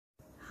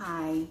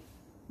Hi,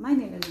 my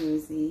name is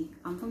Rosie.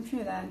 I'm from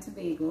Trinidad and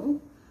Tobago,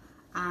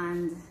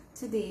 and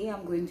today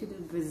I'm going to do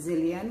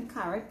Brazilian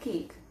carrot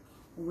cake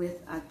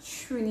with a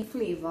Trini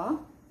flavor.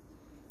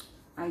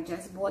 I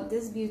just bought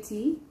this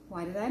beauty.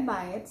 Why did I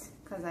buy it?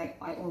 Because I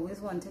always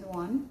wanted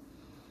one,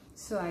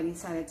 so I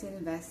decided to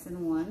invest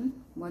in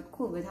one. What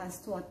COVID has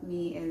taught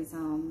me is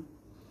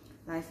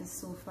life is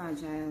so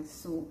fragile,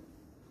 so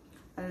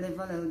I live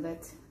a little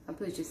bit, I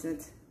purchase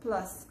it.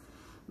 Plus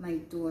my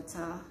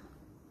daughter,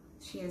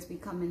 she has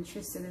become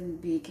interested in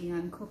baking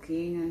and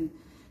cooking, and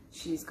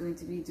she's going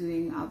to be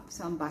doing up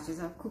some batches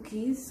of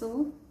cookies,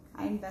 so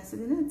I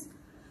invested in it.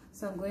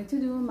 So I'm going to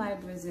do my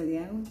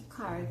Brazilian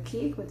carrot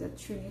cake with a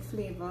Trini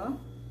flavor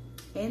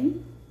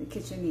in the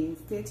Kitchenaid.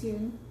 Stay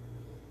tuned.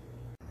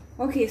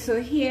 Okay, so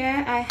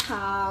here I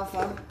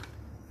have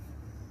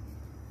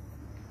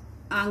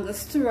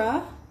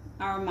angostura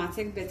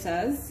aromatic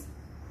bitters.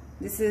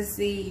 This is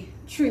the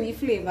Trini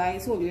flavor I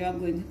told you I'm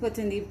going to put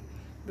in the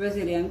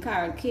Brazilian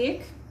carrot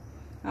cake.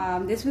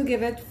 This will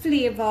give it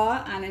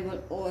flavor, and it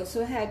will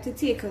also help to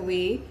take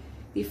away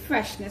the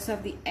freshness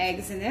of the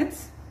eggs in it.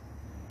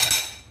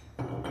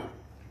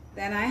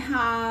 Then I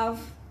have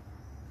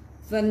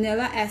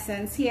vanilla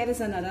essence. Here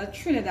is another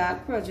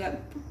Trinidad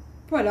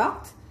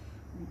product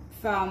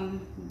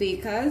from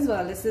Bakers.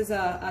 Well, this is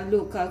a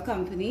local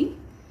company.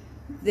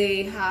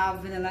 They have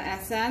vanilla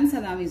essence,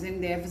 and I'm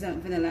using their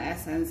vanilla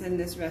essence in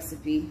this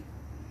recipe.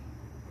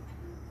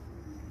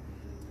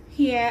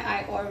 Here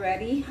I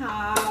already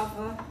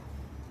have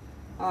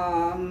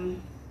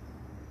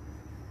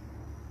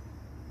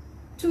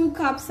 2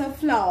 cups of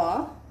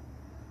flour,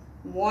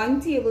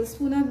 1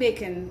 tablespoon of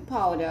baking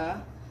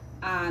powder,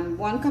 and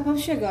 1 cup of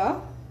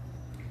sugar.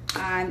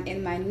 And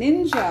in my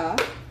Ninja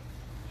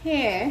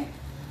here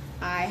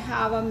I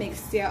have a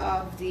mixture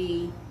of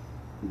the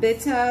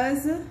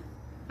bitters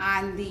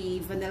and the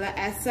vanilla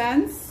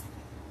essence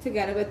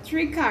together with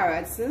 3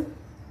 carrots,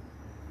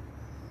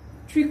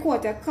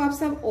 3/4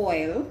 cups of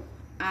oil,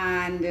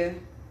 and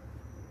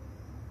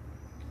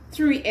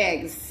 3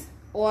 eggs,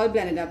 all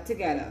blended up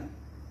together.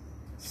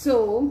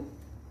 So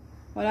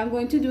what I'm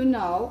going to do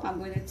now, I'm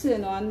going to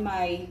turn on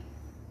my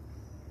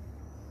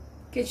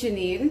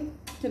Kitchenaid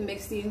to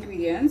mix the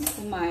ingredients.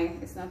 Oh,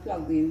 it's not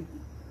plugged in.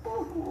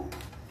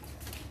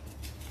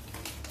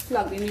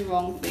 Plugged in the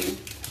wrong thing.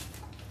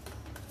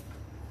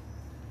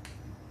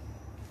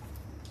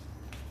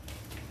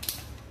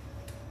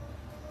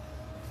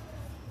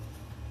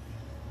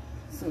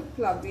 So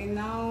plugged in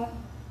now.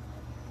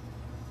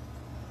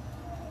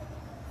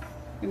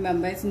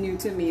 Remember, it's new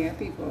to me,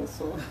 people,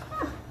 so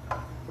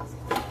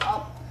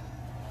up.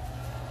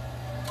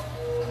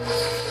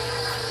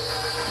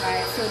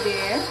 Right, so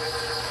there,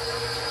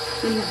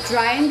 the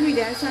dry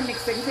ingredients are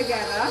mixing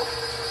together.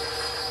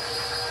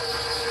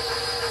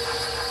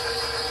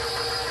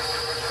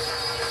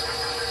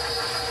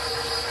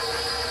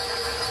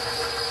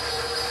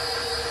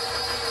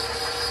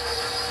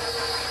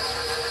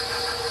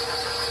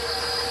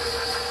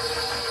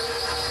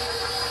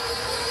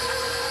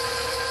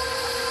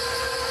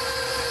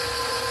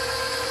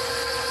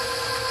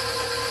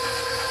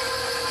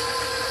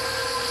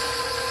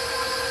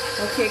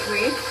 Okay,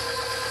 great.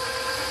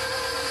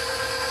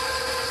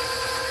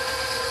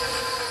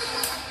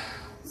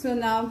 So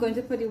now I'm going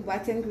to put the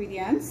wet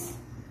ingredients.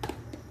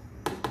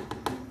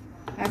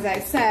 As I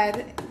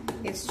said,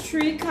 it's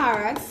 3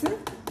 carrots,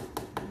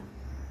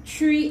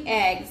 3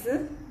 eggs,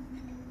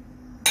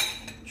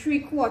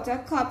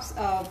 3/4 cups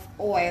of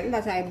oil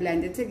that I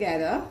blended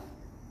together.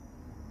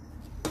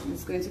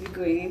 It's going to be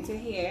going into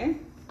here.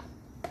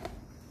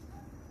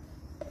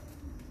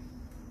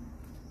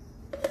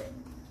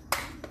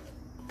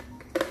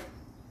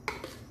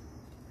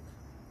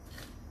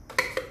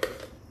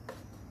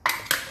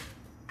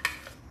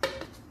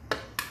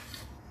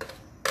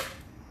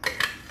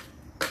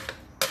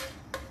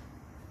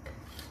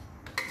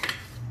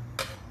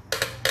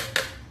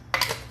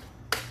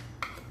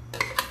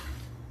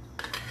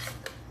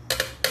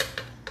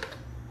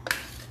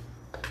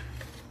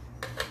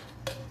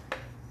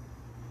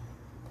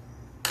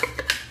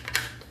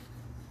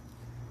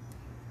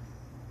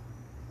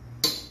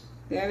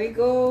 There we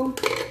go.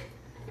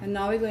 And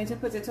now we're going to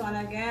put it on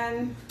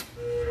again.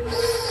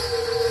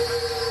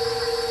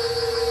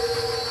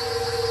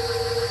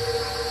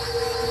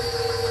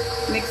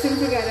 Mixing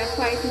together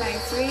quite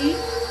nicely.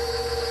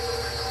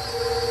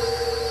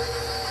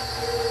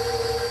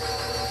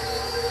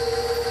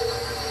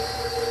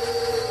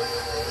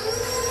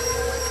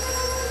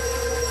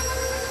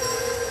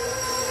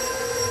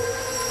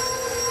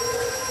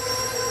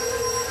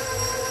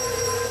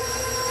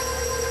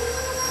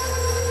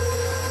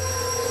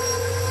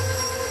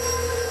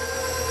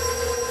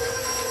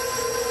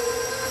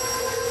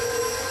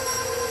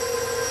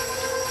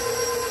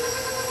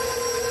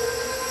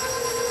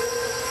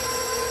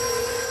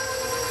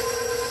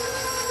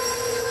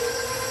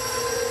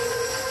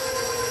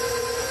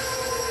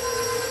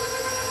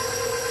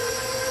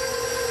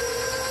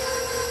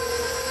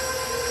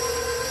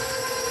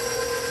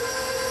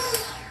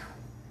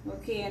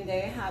 Okay, and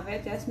there you have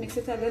it. Just mix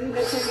it a little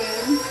bit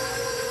again.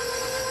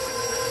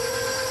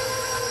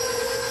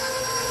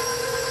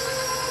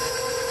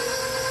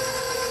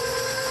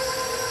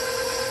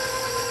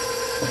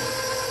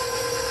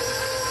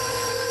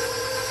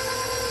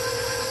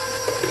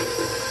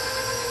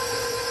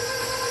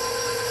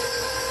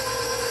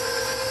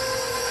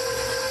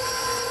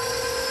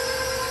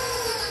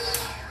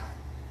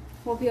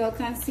 Hope you all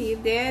can see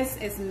this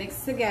is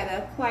mixed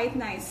together quite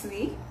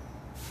nicely.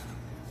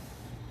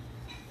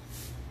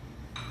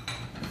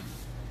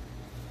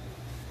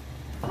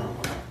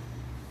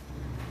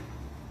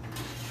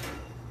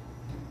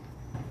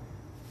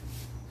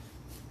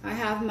 I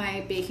have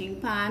my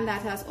baking pan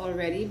that has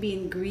already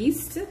been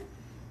greased,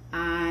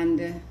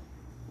 and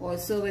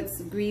also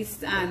it's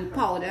greased and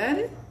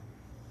powdered.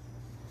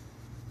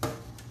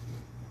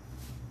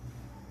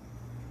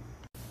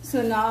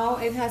 So now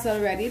it has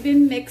already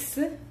been mixed,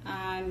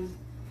 and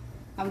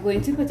I'm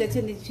going to put it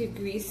in the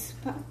grease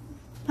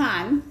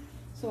pan.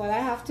 So what I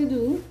have to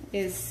do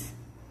is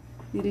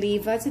the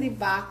lever to the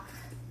back.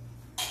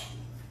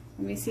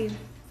 Let me see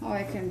how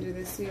I can do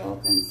this so you all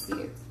can see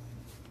it.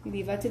 The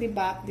lever to the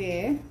back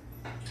there.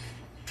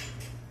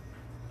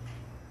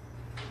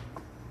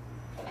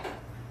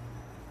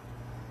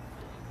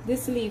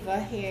 This lever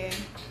here,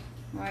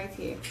 right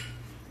here.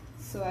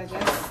 So I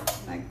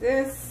just like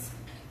this,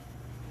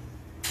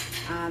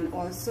 and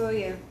also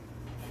yeah,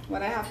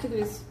 what I have to do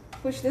is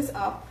push this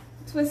up,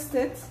 twist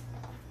it,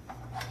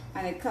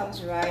 and it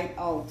comes right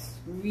out.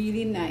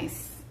 Really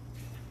nice.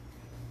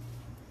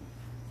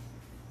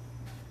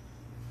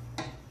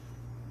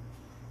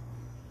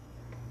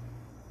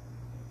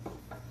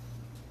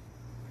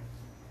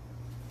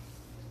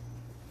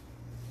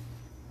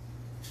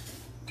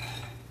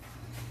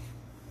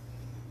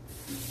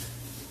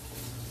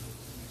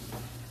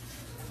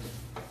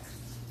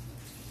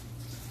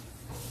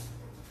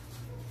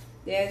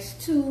 There's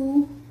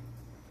two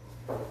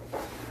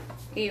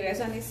areas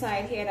on the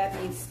side here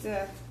that needs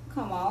to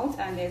come out,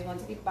 and there's one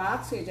to the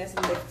back, so you just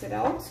lift it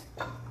out.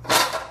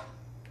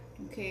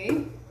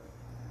 Okay.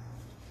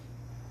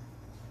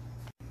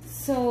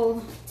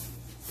 So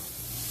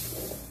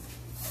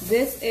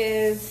this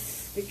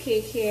is the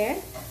cake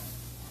here,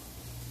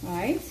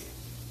 right?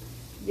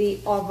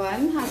 The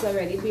oven has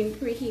already been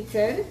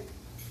preheated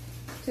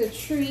to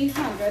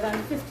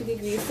 350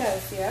 degrees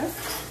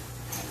Celsius.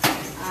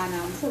 And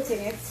I'm putting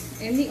it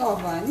in the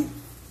oven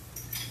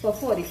for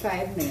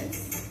 45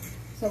 minutes.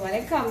 So when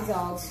it comes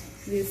out,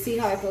 we'll see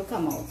how it will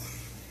come out.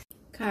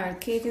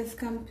 Carrot cake is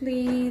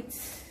complete.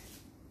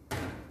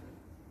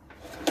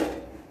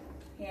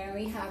 Here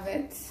we have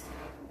it.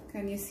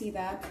 Can you see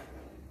that?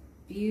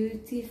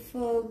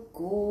 Beautiful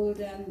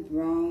golden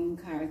brown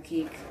carrot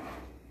cake.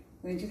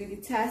 Going to do the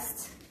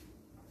test.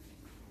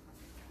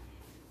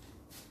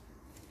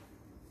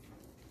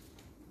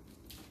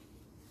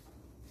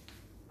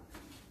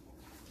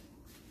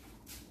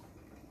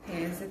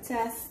 Here's the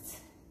test.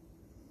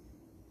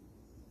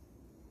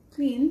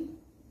 Clean.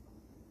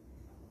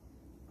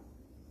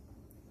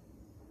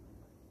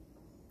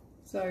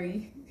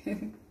 Sorry.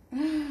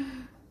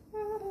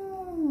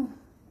 Oh,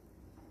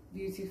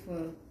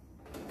 beautiful.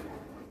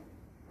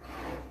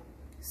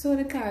 So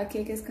the carrot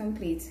cake is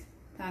complete.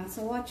 Thanks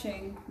for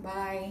watching.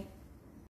 Bye.